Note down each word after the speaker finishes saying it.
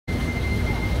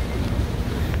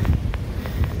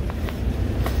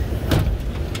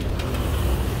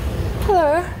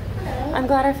So, I'm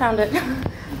glad I found it.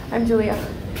 I'm Julia.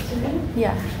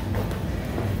 Yeah.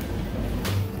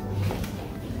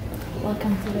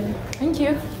 Welcome to the... Thank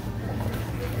you.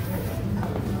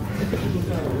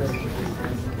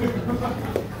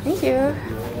 Thank you.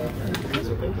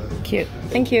 Cute.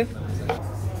 Thank you.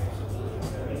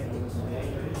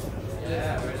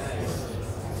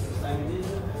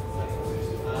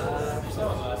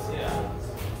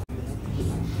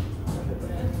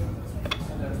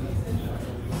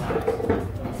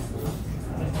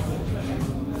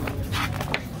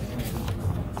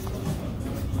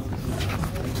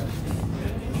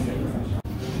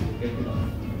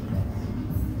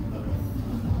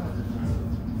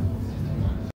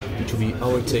 Which will be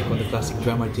our take on the classic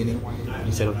dry martini.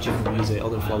 Instead of gin, we use a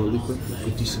elderflower liqueur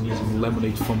with this amazing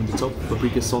lemonade foam on the top,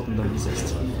 paprika, salt, and lemon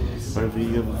zest. However,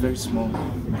 you have a very small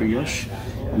brioche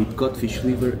with codfish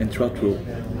liver and trout roe.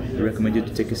 I recommend you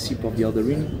to take a sip of the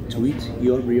elderine to eat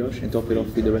your brioche and top it off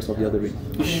with the rest of the elderine.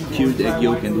 Cured egg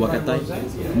yolk and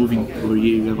wakatai. Moving over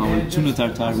here, you have our tuna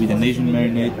tartare with an Asian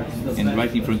marinade, and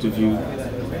right in front of you,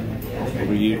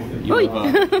 over here, you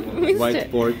have a white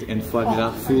port and foie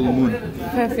gras full moon.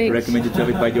 Perfect. I recommend you to have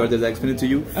it by the order that I explained it to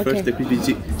you. Okay. First, the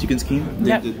crispy chicken skin,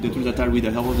 then Yep. the tuna tartare with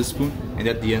the help of the spoon, and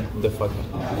at the end, the foie gras.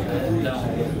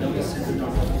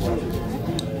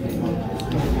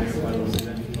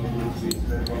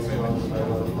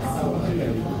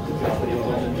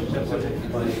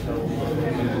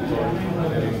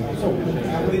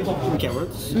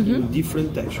 Carrots in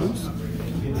different textures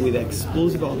with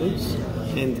explosive olives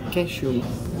and cashew.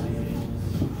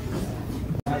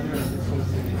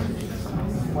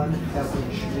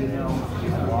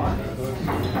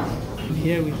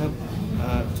 Here we have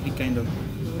three kind of.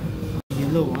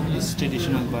 Yellow one is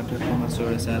traditional butter from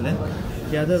Azores Island.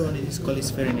 The other one is called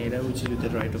farinera, which is with the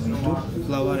dry tomato,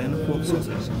 flour and pork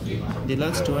sauces. The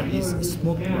last one is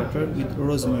smoked butter with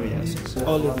rosemary essence.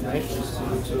 Olive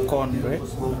bread, cornbread,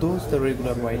 those the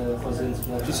regular white.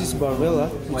 This is barbella,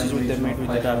 which is with the made with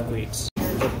the dark wheats.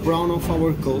 The brown of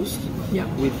our coast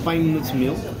with pine nuts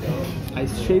milk, a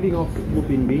shaving of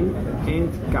lupin bean and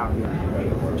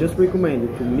caviar. Just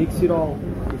recommend to mix it all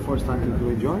before starting to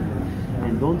enjoy.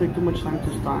 And don't take too much time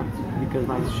to start because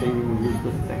nice shaving will lose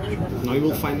the texture. Now you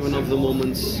will find one of the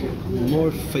moments more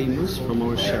famous from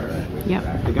our chef.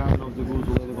 The garden of the goose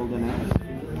with a golden egg.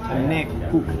 An egg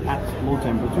cooked at low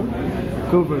temperature,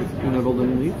 covered in a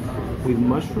golden leaf, with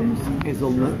mushrooms,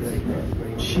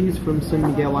 hazelnuts, cheese from San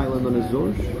Miguel Island on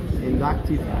Azores, and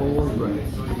active whole bread.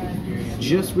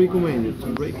 Just recommended to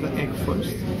break the egg first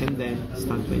and then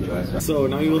start to enjoy. So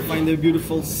now you will find a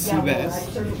beautiful sea bass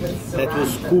that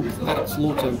was cooked at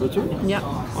low temperature.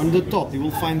 On the top you will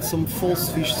find some false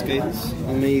fish scales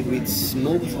made with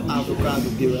smoked avocado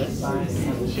puree,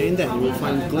 and then you will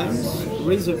find clams,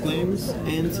 razor clams,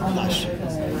 and dash.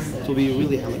 It will be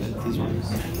really elegant, these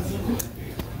ones.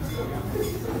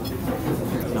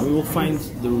 Now we will find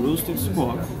the roasted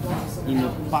squab in a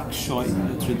pak choy,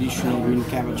 a traditional green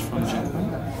cabbage from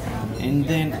Japan, and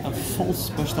then a false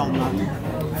pastel nata.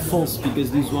 False because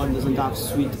this one doesn't have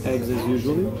sweet eggs as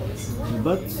usually,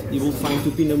 but you will find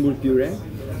topinambur puree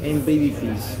and baby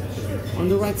peas. On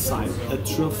the right side, a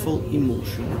truffle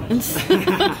emulsion.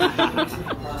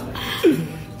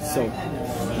 So,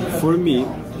 for me,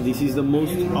 this is the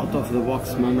most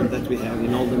out-of-the-box moment that we have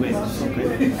in all the menus,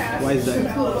 okay? Why is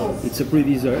that? It's a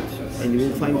pre-dessert, and you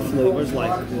will find flavors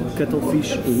like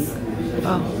cuttlefish ink,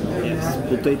 yes,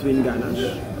 potato in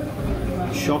ganache,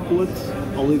 chocolate,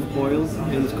 olive oil,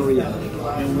 and coriander.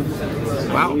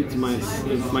 Wow! It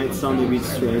might sound a bit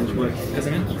strange, but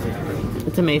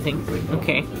It's amazing.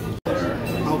 Okay.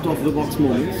 Out-of-the-box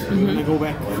moments. I go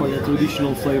back for the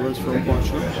traditional flavors from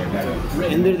Portugal.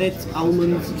 Under that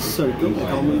almond circle, like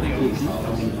almond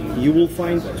cookie, you will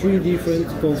find three different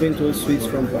conventual sweets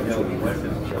from Portugal.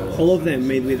 All of them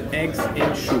made with eggs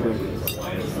and sugar,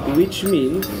 which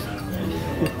means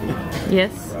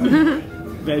Yes.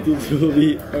 that it will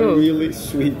be a really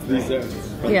sweet dessert.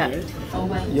 Okay? Yeah.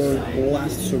 Your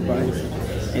last surprise,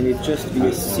 and it just be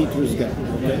a citrus gum,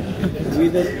 okay?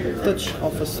 With a touch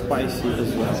of a spicy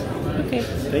as well. Okay.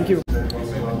 Thank you.